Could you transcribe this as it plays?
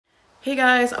Hey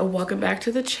guys, welcome back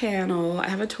to the channel. I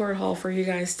have a Torrid haul for you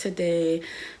guys today.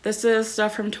 This is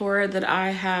stuff from Torrid that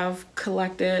I have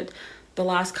collected the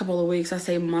last couple of weeks, I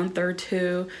say month or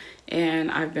two, and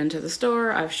I've been to the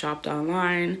store, I've shopped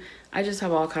online. I just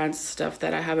have all kinds of stuff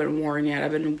that I haven't worn yet.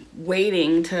 I've been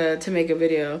waiting to make a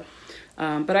video.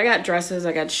 But I got dresses,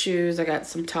 I got shoes, I got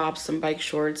some tops, some bike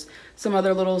shorts, some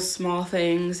other little small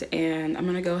things, and I'm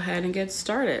gonna go ahead and get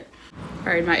started. All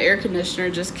right, my air conditioner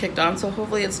just kicked on, so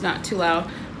hopefully it's not too loud.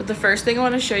 But the first thing I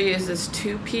want to show you is this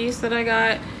two-piece that I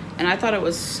got, and I thought it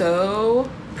was so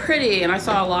pretty. And I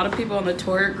saw a lot of people in the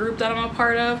Torrid group that I'm a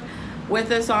part of with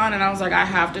this on, and I was like, I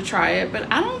have to try it.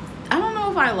 But I don't know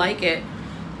if I like it.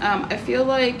 I feel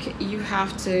like you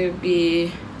have to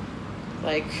be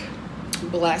like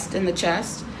blessed in the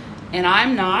chest, and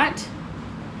I'm not.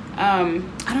 I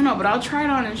don't know, but I'll try it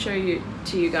on and show you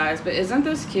to you guys. But isn't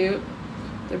this cute?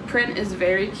 The print is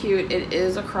very cute. It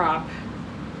is a crop.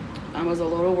 I was a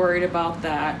little worried about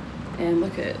that. And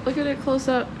look at it close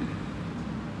up.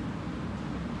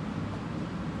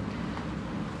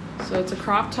 So it's a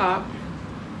crop top,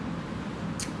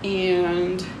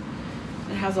 and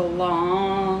it has a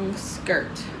long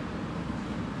skirt.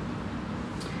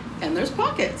 And there's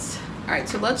pockets. All right,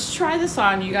 so let's try this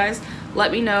on. You guys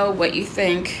let me know what you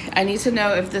think. I need to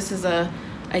know if this is a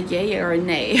yay or a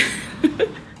nay.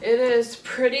 It is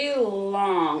pretty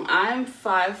long. I'm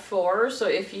 5'4", so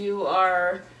if you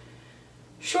are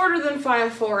shorter than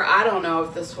 5'4", I don't know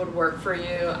if this would work for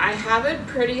you. I have it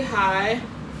pretty high.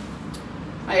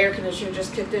 My air conditioner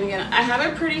just kicked in again. I have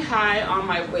it pretty high on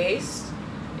my waist.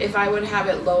 If I would have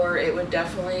it lower, it would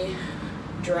definitely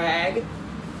drag.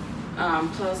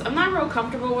 Plus, I'm not real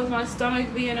comfortable with my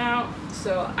stomach being out,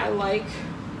 so I like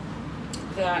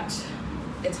that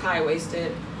it's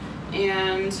high-waisted.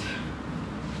 And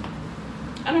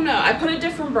I don't know, I put a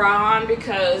different bra on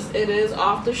because it is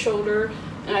off the shoulder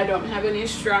and I don't have any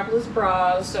strapless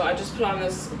bras, so I just put on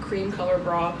this cream color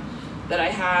bra that I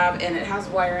have, and it has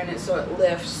wire in it so it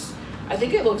lifts. I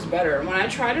think it looks better. When I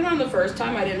tried it on the first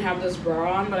time, I didn't have this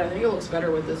bra on, but I think it looks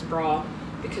better with this bra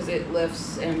because it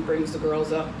lifts and brings the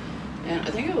girls up, and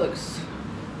I think it looks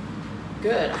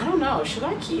good. I don't know, should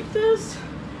I keep this?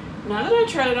 Now that I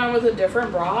tried it on with a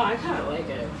different bra, I kind of like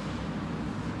it.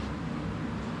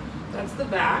 That's the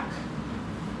back.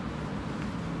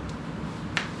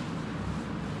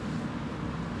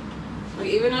 Like,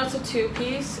 even though it's a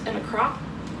two-piece and a crop,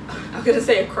 I'm gonna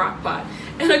say a crock pot,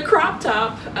 and a crop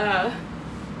top,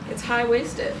 it's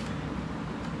high-waisted.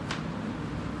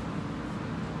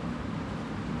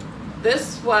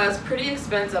 This was pretty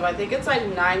expensive. I think it's like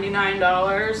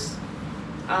 $99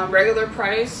 regular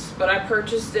price, but I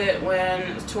purchased it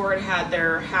when Torrid had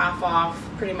their half off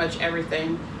pretty much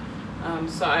everything.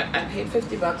 So I paid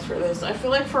 50 bucks for this. I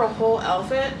feel like for a whole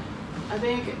outfit, I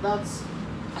think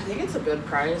it's a good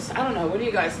price. I don't know, what do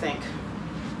you guys think?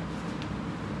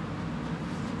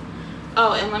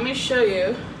 Oh, and let me show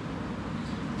you,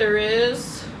 there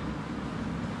is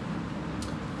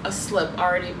a slip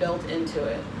already built into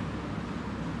it.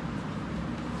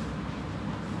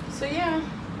 So yeah,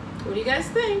 what do you guys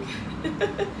think?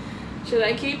 Should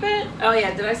I keep it? Oh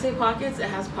yeah, did I say pockets? It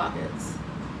has pockets.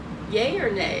 Yay or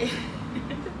nay?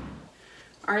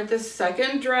 All right, the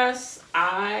second dress,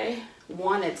 I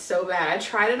want it so bad. I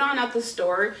tried it on at the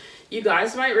store. You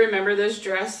guys might remember this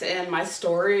dress in my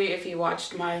story if you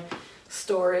watched my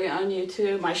story on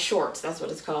YouTube. My shorts, that's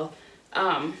what it's called.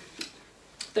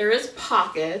 There is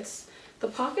pockets. The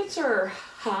pockets are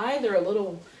high. They're a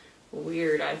little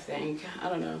weird, I think. I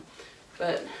don't know.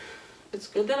 But it's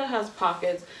good that it has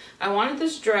pockets. I wanted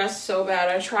this dress so bad.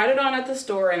 I tried it on at the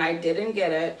store and I didn't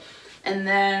get it. And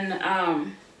then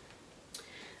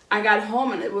I got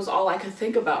home and it was all I could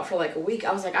think about for like a week.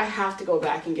 I was like, I have to go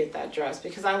back and get that dress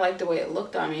because I like the way it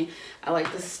looked on me. I like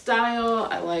the style.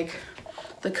 I like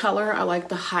the color. I like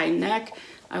the high neck.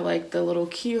 I like the little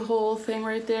keyhole thing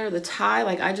right there. The tie.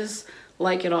 Like, I just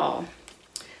like it all.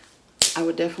 I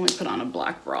would definitely put on a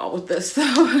black bra with this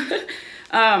though.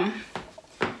 But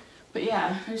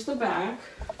yeah, here's the back.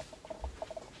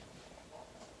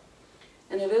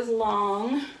 And it is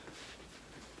long.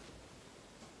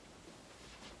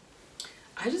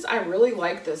 I really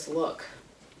like this look.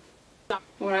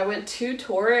 When I went to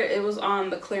Torrid, it was on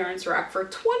the clearance rack for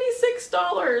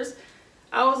 $26.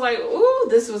 I was like, ooh,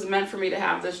 this was meant for me to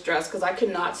have this dress because I could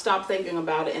not stop thinking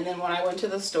about it. And then when I went to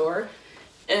the store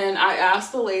and I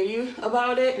asked the lady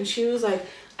about it, and she was like,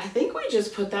 I think we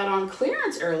just put that on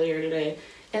clearance earlier today.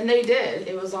 And they did.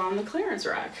 It was on the clearance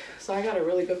rack. So I got a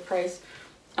really good price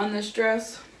on this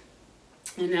dress.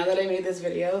 And now that I made this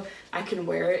video, I can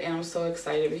wear it, and I'm so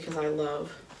excited because I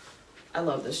love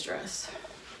this dress.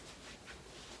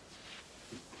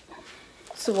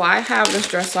 So while I have this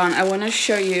dress on, I want to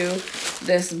show you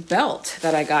this belt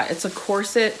that I got. It's a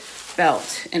corset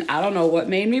belt, and I don't know what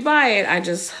made me buy it. I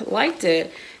just liked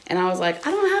it, and I was like,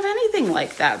 I don't have anything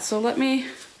like that, so let me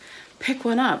pick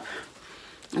one up.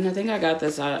 And I think I got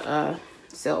this at a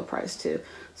sale price too.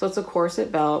 So it's a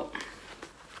corset belt,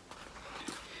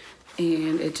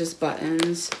 and it just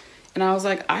buttons. And I was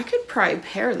like, I could probably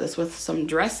pair this with some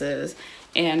dresses,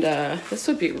 and this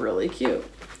would be really cute.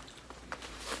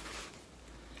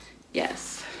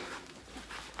 Yes.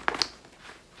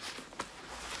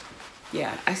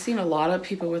 Yeah, I've seen a lot of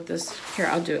people with this. Here,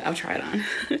 I'll try it on.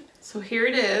 So here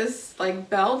it is. Like,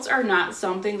 belts are not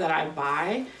something that I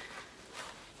buy,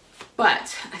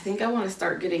 but I think I want to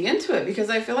start getting into it because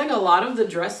I feel like a lot of the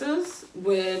dresses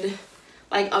would,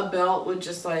 like, a belt would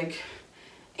just like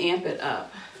amp it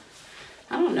up.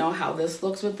 I don't know how this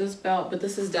looks with this belt, but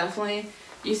this is definitely,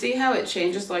 you see how it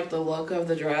changes like the look of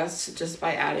the dress just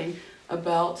by adding a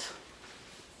belt.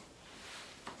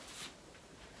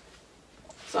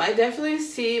 So I definitely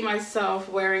see myself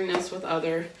wearing this with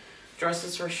other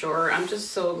dresses for sure. I'm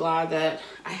just so glad that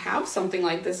I have something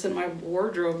like this in my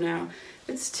wardrobe now.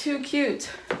 It's too cute.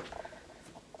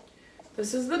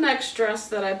 This is the next dress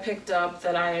that I picked up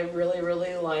that I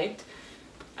really liked.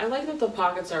 I like that the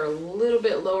pockets are a little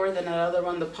bit lower than that other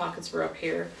one. The pockets were up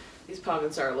here. These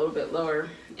pockets are a little bit lower,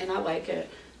 and I like it.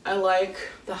 I like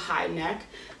the high neck.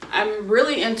 I'm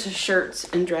really into shirts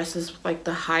and dresses with like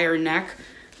the higher neck.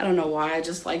 I don't know why, I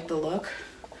just like the look.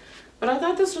 But I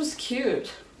thought this was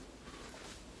cute.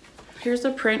 Here's the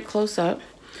print close up.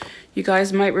 You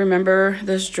guys might remember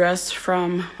this dress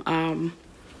from,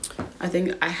 I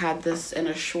think I had this in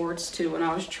a shorts too when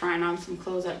I was trying on some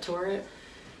clothes at Torrid.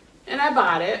 And I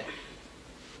bought it.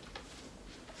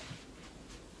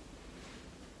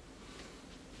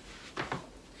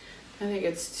 I think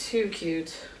it's too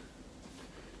cute.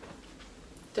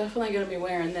 Definitely gonna be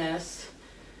wearing this.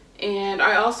 And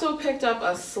I also picked up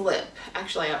a slip.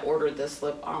 Actually, I ordered this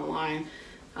slip online.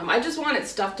 I just wanted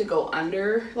stuff to go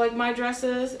under like my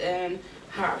dresses, and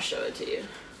I'll show it to you.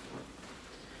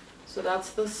 So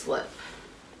that's the slip.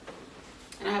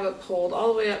 And I have it pulled all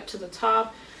the way up to the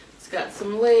top. It's got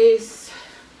some lace.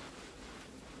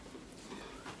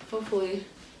 Hopefully,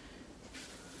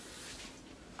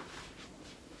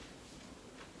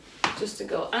 just to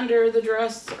go under the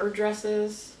dress or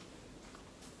dresses.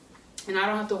 And I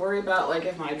don't have to worry about like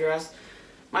if my dress,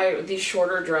 these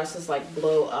shorter dresses like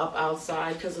blow up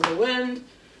outside because of the wind.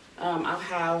 I'll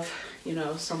have, you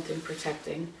know, something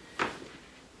protecting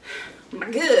my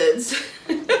goods.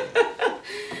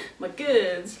 My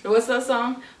goods. What's that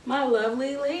song? My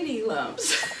lovely lady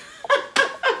lumps.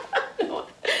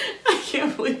 I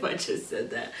can't believe I just said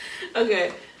that.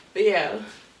 Okay, but yeah,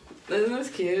 isn't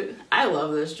this cute? I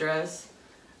love this dress.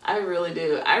 I really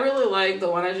do. I really like the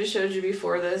one I just showed you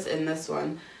before this and this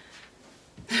one.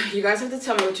 You guys have to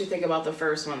tell me what you think about the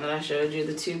first one that I showed you,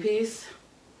 the two-piece.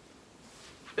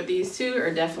 But these two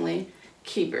are definitely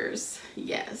keepers.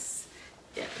 Yes.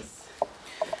 Yes.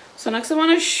 So next I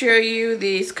want to show you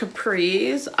these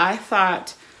capris. I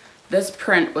thought this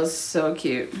print was so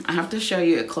cute. I have to show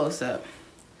you a close-up.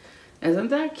 Isn't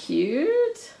that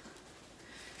cute?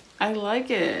 I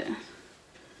like it.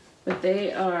 But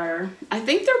they are, I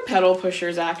think they're pedal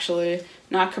pushers actually,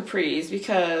 not capris,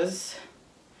 because,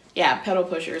 yeah, pedal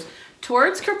pushers.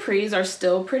 Torrid's capris are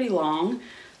still pretty long,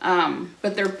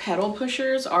 but their pedal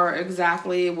pushers are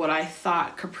exactly what I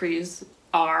thought capris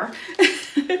are.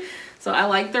 So I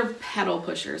like their pedal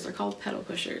pushers. They're called pedal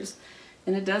pushers.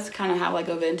 And it does kind of have like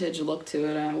a vintage look to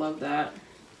it, and I love that.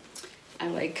 I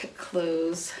like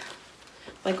clothes,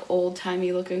 like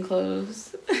old-timey looking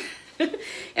clothes.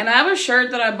 And I have a shirt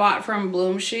that I bought from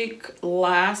Bloom Chic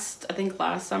last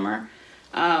summer.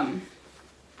 Or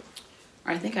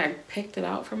I think I picked it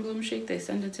out from Bloom Chic. They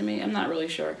sent it to me. I'm not really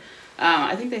sure.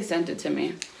 I think they sent it to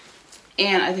me.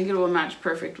 And I think it will match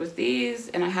perfect with these.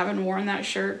 And I haven't worn that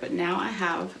shirt, but now I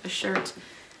have a shirt.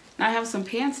 And I have some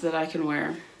pants that I can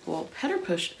wear. Well, pedal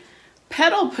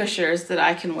pushers that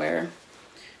I can wear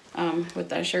with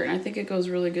that shirt. And I think it goes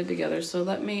really good together. So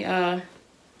let me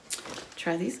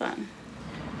try these on.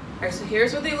 All right, so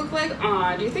here's what they look like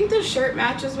on. Do you think this shirt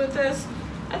matches with this?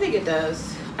 I think it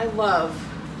does. I love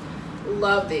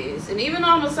these. And even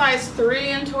on a size 3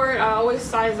 in Torrid, I always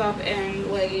size up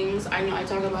in leggings. I know I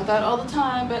talk about that all the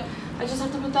time, but I just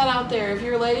have to put that out there. If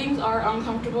your leggings are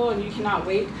uncomfortable and you cannot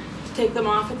wait to take them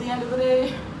off at the end of the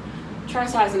day, try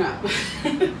sizing up.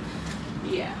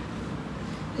 Yeah.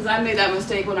 Because I made that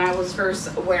mistake when I was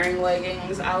first wearing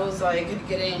leggings. I was like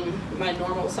getting my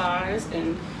normal size,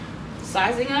 and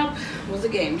sizing up was a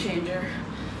game changer.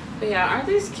 But yeah, aren't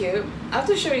these cute? I have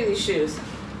to show you these shoes.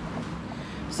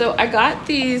 So I got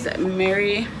these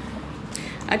Mary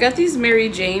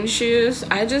Jane shoes.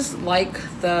 I just like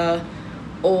the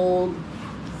old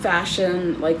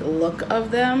fashioned like look of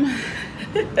them.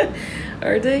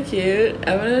 Aren't they cute?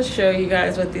 I'm gonna show you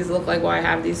guys what these look like while I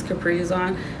have these capris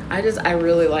on. I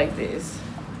really like these.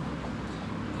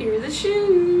 Here are the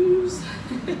shoes.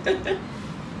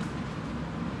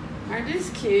 Aren't these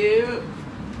cute?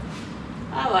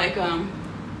 I like them.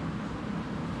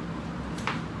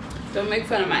 Don't make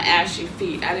fun of my ashy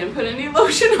feet. I didn't put any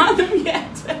lotion on them yet.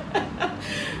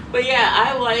 But yeah,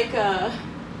 I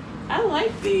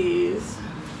like these.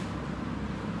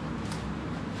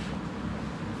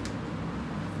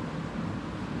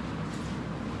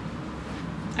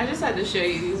 I just had to show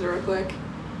you these real quick.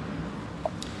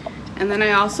 And then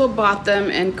I also bought them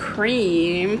in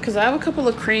cream because I have a couple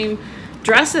of cream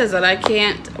dresses that I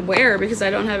can't wear because I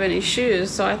don't have any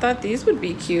shoes. So I thought these would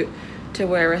be cute to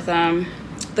wear with them.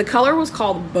 The color was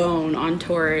called Bone on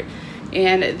Torrid,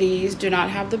 and these do not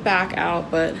have the back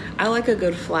out, but I like a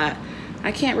good flat.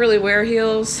 I can't really wear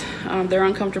heels. They're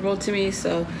uncomfortable to me,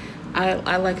 so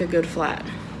I like a good flat.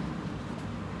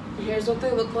 Here's what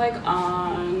they look like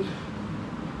on.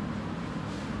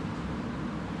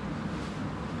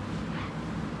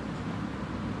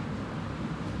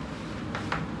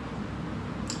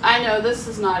 I know this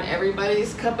is not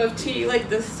everybody's cup of tea, like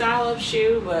this style of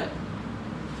shoe, but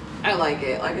I like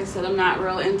it. Like I said, I'm not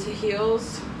real into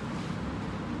heels,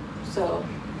 so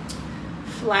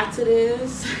flats it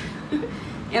is.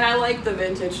 And I like the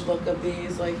vintage look of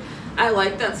these. Like, I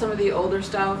like that some of the older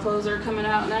style clothes are coming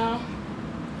out now.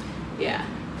 Yeah.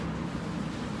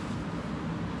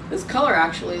 This color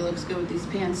actually looks good with these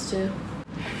pants too.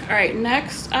 All right,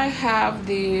 next I have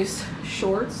these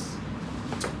shorts.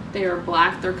 They are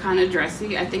black, they're kind of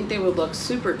dressy. I think they would look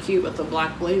super cute with a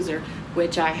black blazer,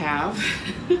 which I have.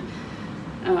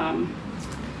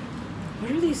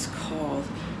 What are these called?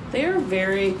 They are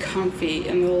very comfy,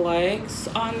 and the legs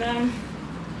on them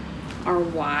are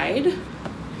wide,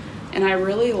 and I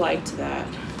really liked that.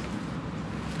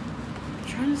 I'm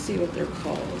trying to see what they're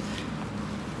called.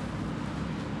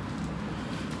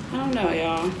 I don't know,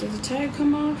 y'all. Does the tag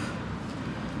come off?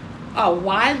 Oh,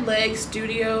 wide leg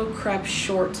studio crepe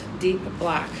short deep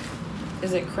black.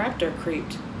 Is it crepe or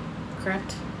creeped? Crepe?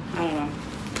 I don't know.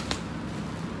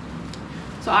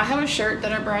 So I have a shirt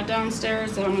that I brought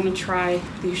downstairs that I'm gonna try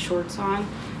these shorts on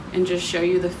and just show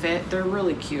you the fit. They're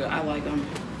really cute. I like them.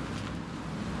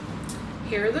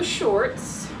 Here are the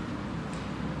shorts.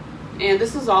 And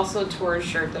this is also a Torrid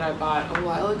shirt that I bought a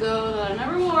while ago that I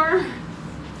never wore.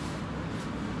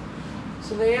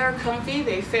 So they are comfy.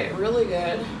 They fit really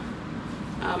good.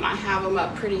 I have them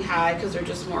up pretty high because they're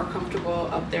just more comfortable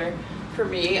up there for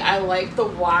me. I like the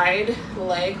wide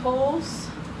leg holes.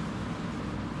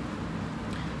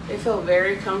 They feel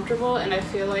very comfortable, and I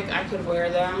feel like I could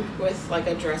wear them with like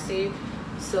a dressy,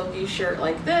 silky shirt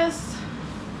like this.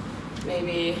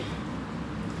 Maybe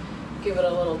give it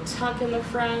a little tuck in the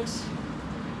front.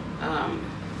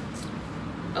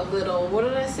 A little, what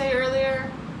did I say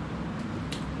earlier?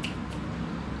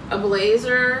 A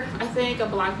blazer, I think a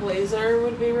black blazer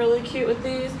would be really cute with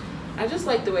these. I just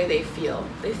like the way they feel.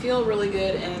 They feel really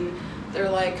good, and they're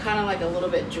like kind of like a little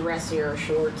bit dressier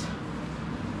short.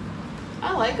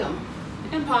 I like them.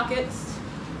 And pockets.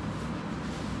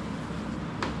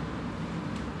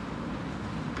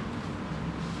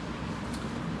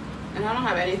 And I don't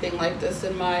have anything like this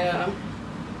in my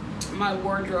my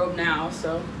wardrobe now,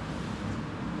 so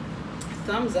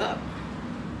thumbs up.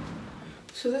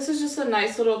 So this is just a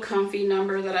nice little comfy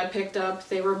number that I picked up.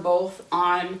 They were both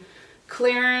on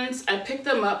clearance. I picked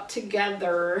them up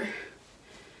together.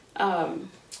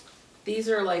 These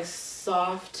are like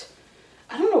soft,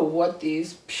 I don't know what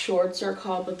these shorts are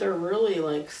called, but they're really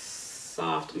like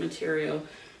soft material.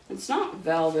 It's not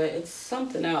velvet, it's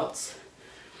something else.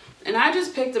 And I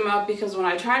just picked them up because when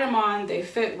I tried them on, they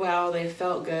fit well, they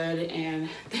felt good, and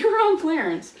they were on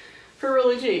clearance for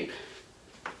really cheap.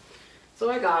 So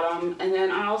I got them. And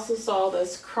then I also saw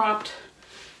this cropped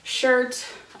shirt.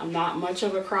 I'm not much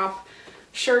of a crop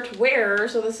shirt wearer,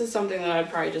 so this is something that I'd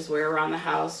probably just wear around the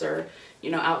house, or, you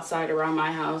know, outside around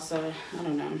my house. I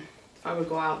don't know if I would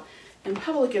go out in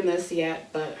public in this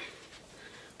yet, but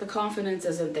the confidence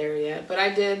isn't there yet. But I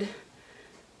did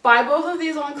buy both of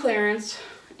these on clearance,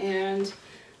 and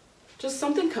just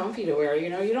something comfy to wear. You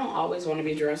know, you don't always want to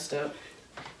be dressed up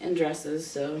in dresses,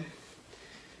 so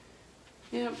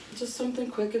yeah, just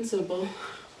something quick and simple.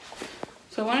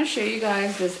 So I want to show you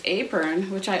guys this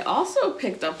apron, which I also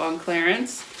picked up on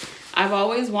clearance. I've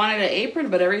always wanted an apron,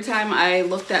 but every time I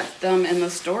looked at them in the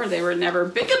store, they were never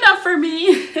big enough for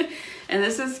me. And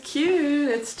this is cute.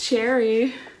 It's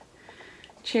cherry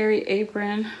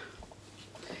apron.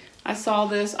 I saw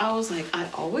this, I was like, I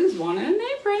always wanted an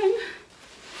apron.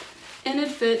 And it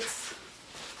fits.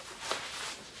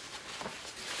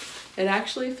 It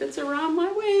actually fits around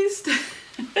my waist.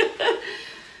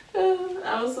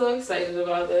 I was so excited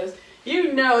about this.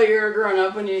 You know you're a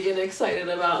grown-up when you get excited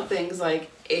about things like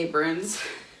aprons.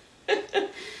 But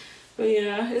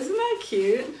yeah, isn't that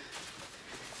cute?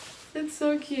 It's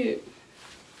so cute.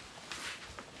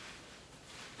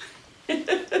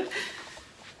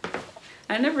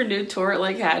 I never knew Torrid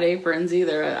like had aprons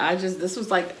either. This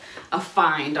was like a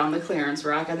find on the clearance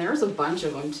rack, and there was a bunch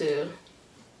of them too.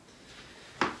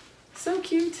 So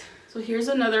cute. So here's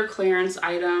another clearance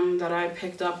item that I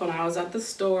picked up when I was at the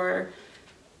store.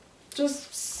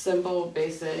 Just simple,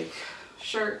 basic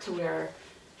shirt to wear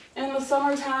in the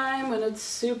summertime when it's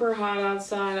super hot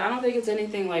outside. I don't think it's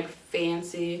anything like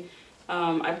fancy.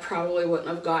 I probably wouldn't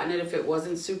have gotten it if it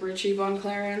wasn't super cheap on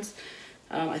clearance.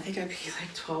 I think I paid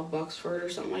like 12 bucks for it or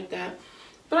something like that.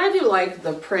 But I do like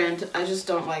the print. I just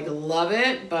don't like love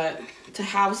it, but to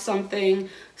have something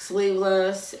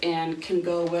sleeveless and can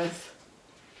go with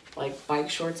like bike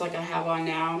shorts like I have on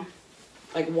now,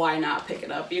 like why not pick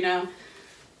it up, you know?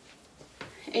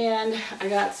 And I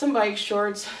got some bike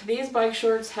shorts. These bike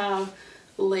shorts have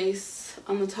lace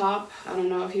on the top. I don't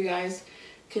know if you guys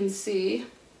can see,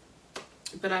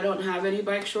 but I don't have any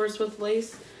bike shorts with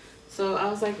lace. So I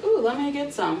was like, ooh, let me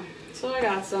get some. So I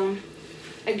got some.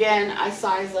 Again, I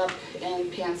size up in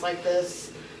pants like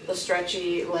this. The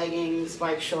stretchy leggings,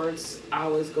 bike shorts, I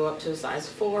always go up to a size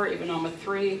 4, even though I'm a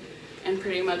 3 and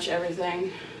pretty much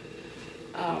everything.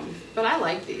 But I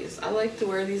like these. I like to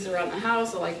wear these around the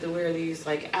house. I like to wear these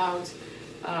like out.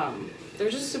 They're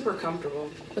just super comfortable.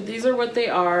 But these are what they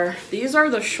are. These are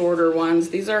the shorter ones.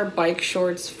 These are bike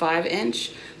shorts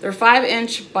 5-inch. They're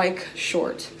 5-inch bike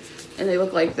short. And they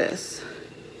look like this.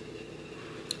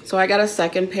 So I got a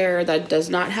second pair that does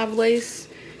not have lace.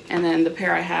 And then the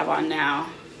pair I have on now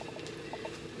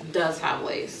does have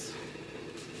lace.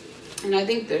 And I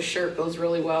think this shirt goes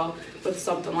really well with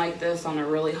something like this on a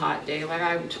really hot day. Like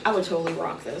I would totally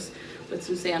rock this with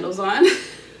some sandals on.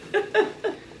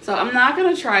 So I'm not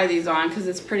gonna try these on because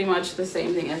it's pretty much the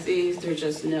same thing as these. There's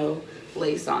just no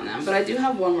lace on them. But I do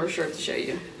have one more shirt to show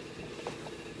you.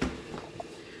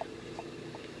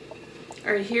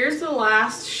 All right, here's the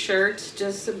last shirt,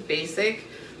 just a basic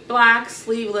black,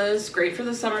 sleeveless, great for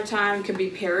the summertime. Can be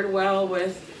paired well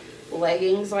with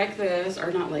leggings like this,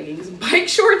 or not leggings, bike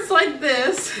shorts like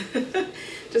this.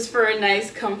 Just for a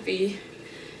nice, comfy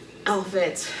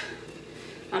outfit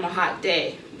on a hot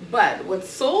day. But what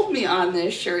sold me on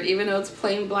this shirt, even though it's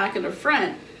plain black in the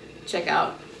front, check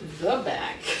out the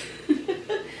back.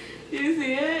 You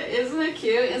see it? Isn't it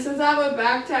cute? And since I have a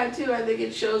back tattoo, I think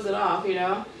it shows it off, you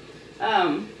know?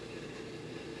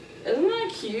 Isn't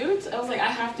that cute? I was like, I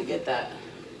have to get that.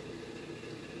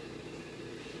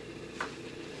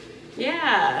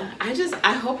 Yeah,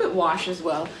 I hope it washes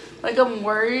well. Like, I'm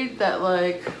worried that,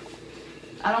 like,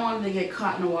 I don't want it to get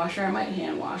caught in a washer. I might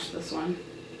hand wash this one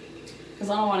because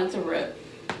I don't want it to rip.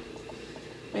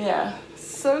 But yeah,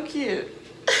 so cute.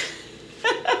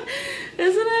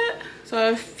 Isn't it? So I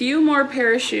have a few more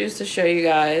pair of shoes to show you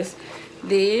guys.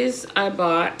 These I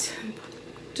bought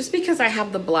just because I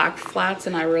have the black flats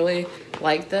and I really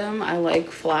like them. I like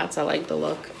flats, I like the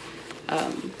look.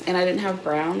 And I didn't have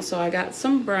brown, so I got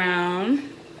some brown.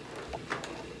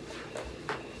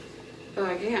 But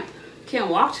I can't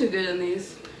walk too good in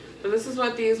these. But this is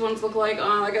what these ones look like.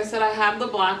 Like I said, I have the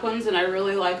black ones and I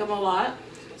really like them a lot.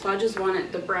 So I just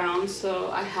wanted the brown,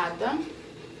 so I had them.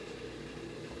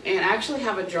 And I actually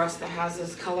have a dress that has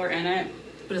this color in it,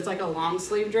 but it's like a long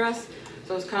sleeve dress.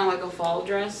 So it's kind of like a fall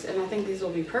dress, and I think these will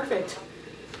be perfect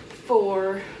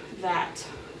for that.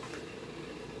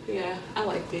 Yeah, I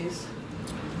like these.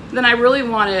 Then I really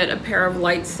wanted a pair of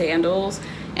light sandals,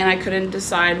 and I couldn't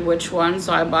decide which one,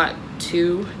 so I bought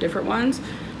 2 different ones.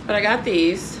 But I got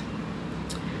these.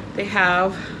 They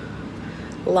have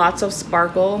lots of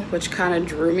sparkle, which kind of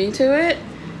drew me to it.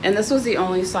 And this was the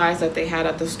only size that they had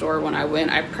at the store when I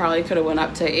went. I probably could have went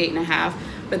up to 8.5,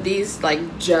 but these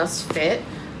like just fit.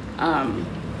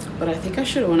 But I think I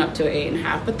should have went up to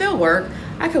 8.5, but they'll work.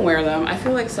 I can wear them. I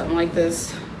feel like something like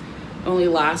this only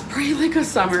lasts probably like a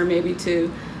summer, maybe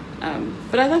 2.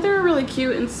 But I thought they were really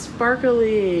cute and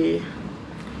sparkly.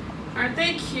 Aren't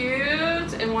they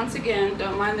cute? And once again,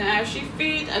 don't mind the ashy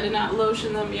feet. I did not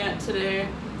lotion them yet today,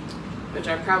 which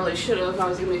I probably should have. I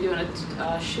was gonna be doing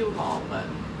a shoe haul, but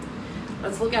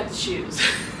let's look at the shoes.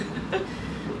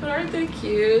 But aren't they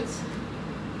cute?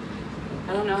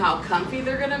 I don't know how comfy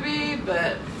they're gonna be,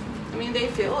 but I mean, they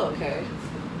feel okay.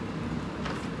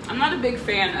 I'm not a big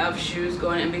fan of shoes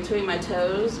going in between my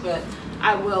toes, but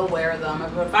I will wear them.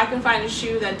 But if I can find a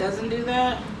shoe that doesn't do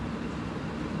that,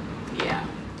 yeah.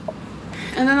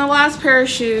 And then the last pair of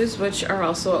shoes, which are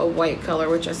also a white color,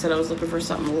 which I said I was looking for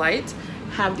something light,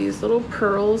 have these little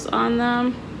pearls on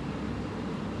them,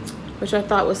 which I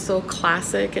thought was so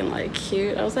classic and like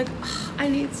cute. I was like, oh, I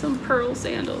need some pearl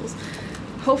sandals.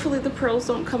 Hopefully the pearls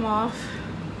don't come off.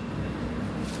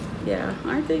 Yeah,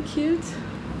 aren't they cute?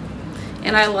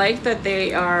 And I like that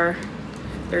they're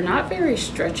not very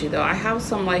stretchy though. I have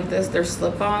some like this, they're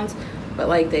slip-ons, but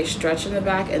like they stretch in the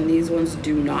back, and these ones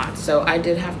do not. So I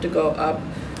did have to go up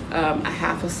a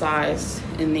half a size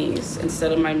in these.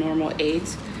 Instead of my normal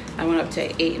 8, I went up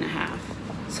to 8.5.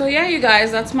 So yeah, you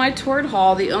guys, that's my Torrid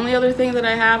haul. The only other thing that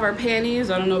I have are panties.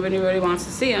 I don't know if anybody wants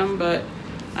to see them, but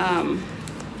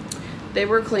they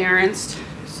were clearanced.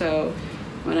 So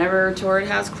whenever Torrid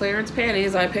has clearance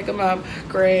panties, I pick them up.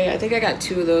 Gray. I think I got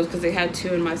 2 of those because they had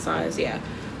 2 in my size. Yeah.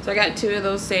 So I got 2 of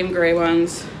those same gray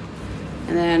ones.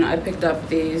 And then I picked up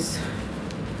these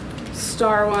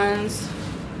star ones.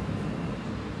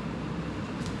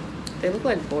 They look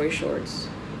like boy shorts.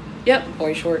 Yep,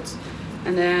 boy shorts.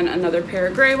 And then another pair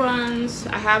of gray ones.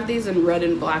 I have these in red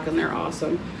and black, and they're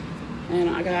awesome. And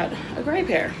I got a gray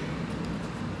pair.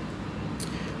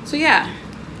 So yeah,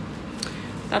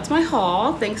 that's my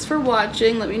haul. Thanks for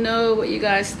watching. Let me know what you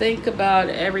guys think about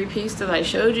every piece that I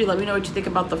showed you. Let me know what you think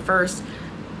about the first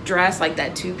dress, like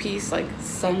that 2-piece like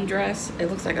sundress. It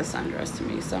looks like a sundress to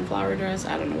me, sunflower dress.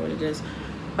 I don't know what it is,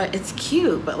 but it's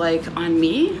cute. But like on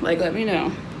me, like let me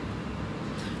know.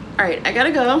 All right, I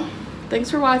gotta go. Thanks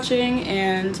for watching,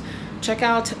 and check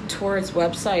out Torrid's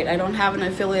website. I don't have an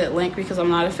affiliate link because I'm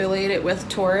not affiliated with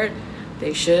Torrid.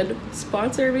 They should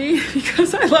sponsor me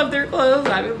because I love their clothes.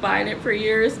 I've been buying it for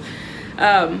years.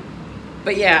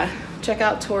 But yeah, check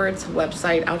out Torrid's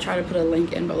website. I'll try to put a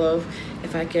link in below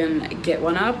if I can get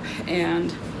one up.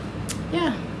 And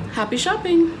yeah, happy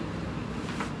shopping.